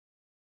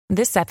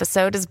This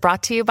episode is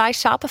brought to you by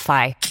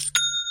Shopify.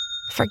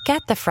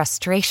 Forget the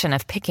frustration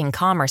of picking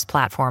commerce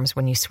platforms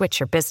when you switch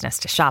your business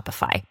to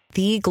Shopify,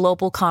 the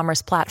global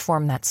commerce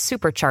platform that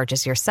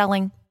supercharges your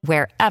selling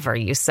wherever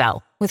you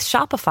sell. With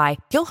Shopify,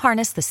 you'll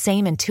harness the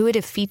same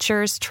intuitive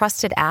features,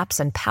 trusted apps,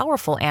 and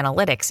powerful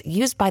analytics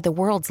used by the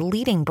world's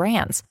leading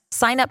brands.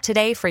 Sign up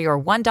today for your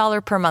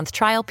 $1 per month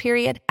trial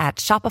period at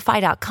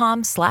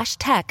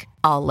shopify.com/tech,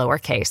 all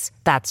lowercase.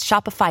 That's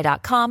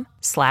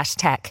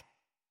shopify.com/tech.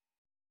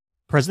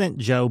 President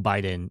Joe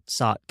Biden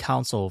sought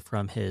counsel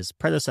from his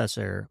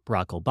predecessor,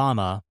 Barack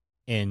Obama,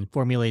 in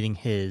formulating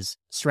his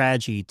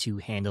strategy to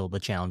handle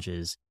the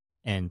challenges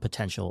and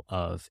potential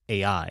of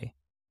AI,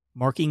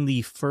 marking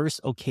the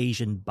first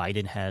occasion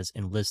Biden has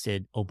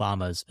enlisted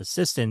Obama's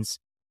assistance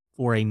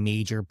for a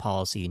major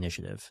policy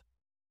initiative.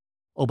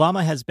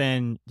 Obama has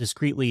been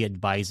discreetly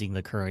advising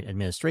the current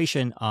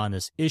administration on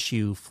this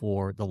issue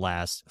for the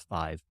last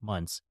 5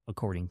 months,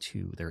 according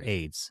to their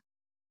aides.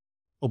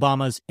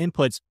 Obama's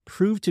inputs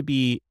proved to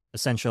be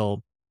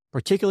essential,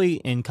 particularly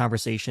in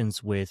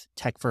conversations with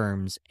tech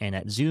firms and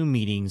at Zoom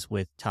meetings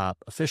with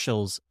top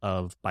officials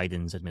of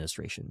Biden's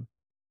administration.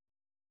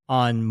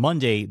 On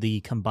Monday,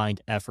 the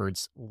combined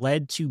efforts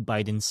led to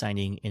Biden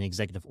signing an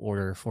executive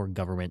order for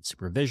government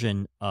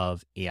supervision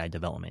of AI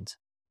development.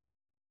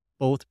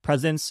 Both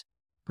presidents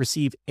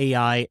perceive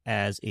AI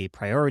as a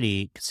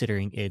priority,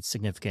 considering its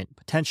significant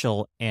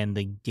potential and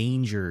the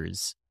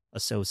dangers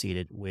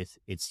associated with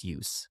its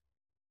use.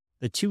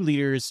 The two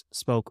leaders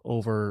spoke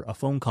over a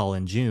phone call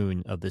in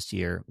June of this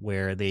year,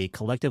 where they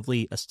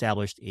collectively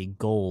established a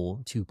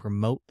goal to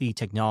promote the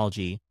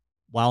technology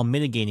while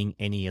mitigating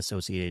any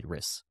associated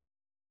risks.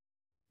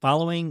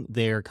 Following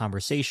their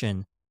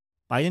conversation,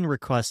 Biden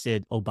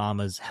requested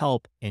Obama's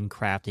help in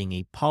crafting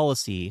a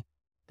policy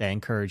that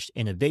encouraged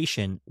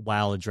innovation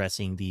while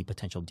addressing the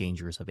potential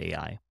dangers of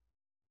AI.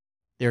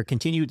 Their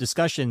continued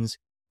discussions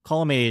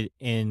culminated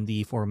in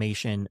the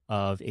formation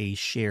of a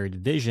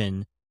shared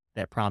vision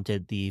that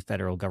prompted the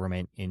federal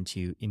government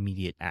into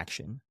immediate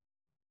action.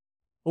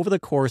 Over the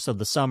course of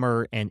the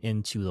summer and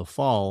into the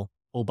fall,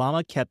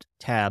 Obama kept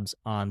tabs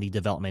on the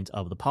development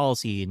of the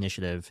policy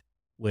initiative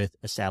with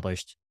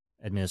established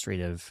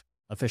administrative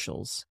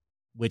officials,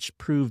 which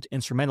proved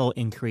instrumental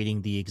in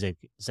creating the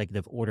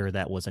executive order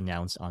that was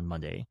announced on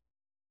Monday.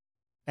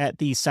 At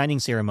the signing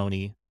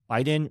ceremony,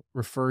 Biden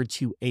referred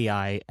to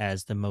AI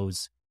as the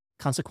most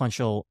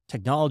consequential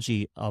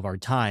technology of our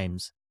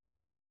times,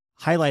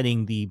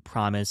 highlighting the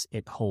promise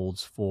it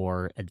holds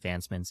for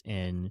advancements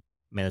in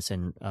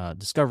medicine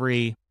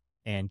discovery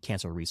and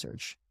cancer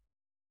research.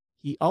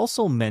 He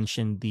also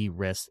mentioned the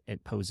risks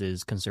it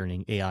poses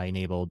concerning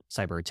AI-enabled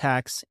cyber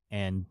attacks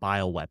and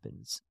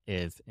bioweapons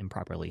if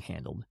improperly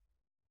handled.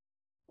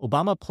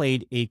 Obama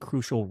played a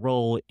crucial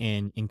role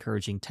in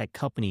encouraging tech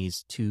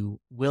companies to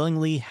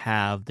willingly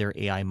have their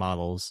AI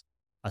models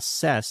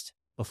assessed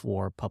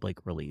before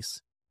public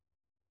release.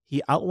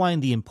 He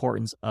outlined the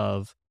importance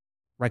of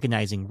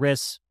recognizing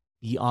risks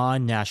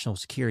beyond national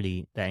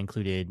security that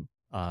included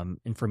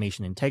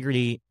information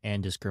integrity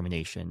and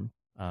discrimination,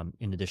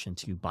 in addition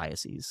to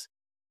biases.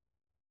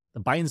 The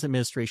Biden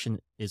administration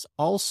is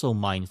also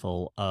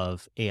mindful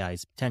of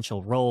AI's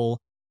potential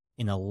role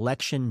in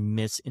election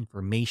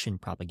misinformation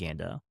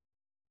propaganda.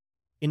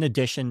 In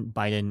addition,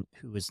 Biden,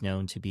 who is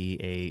known to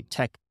be a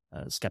tech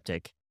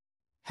skeptic,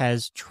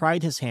 has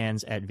tried his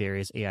hands at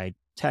various AI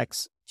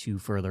techs to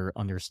further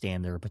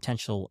understand their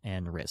potential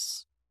and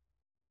risks.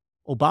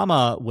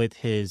 Obama, with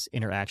his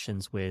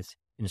interactions with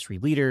industry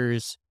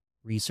leaders,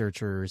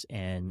 researchers,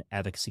 and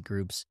advocacy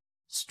groups,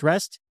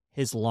 stressed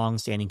his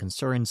long-standing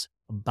concerns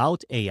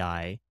about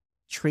AI,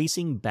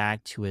 tracing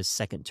back to his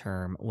second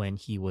term when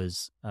he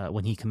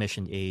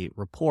commissioned a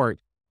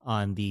report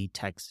on the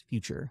tech's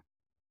future.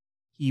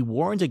 He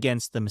warned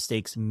against the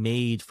mistakes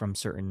made from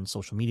certain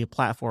social media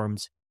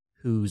platforms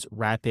whose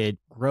rapid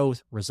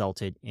growth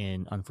resulted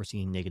in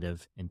unforeseen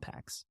negative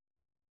impacts.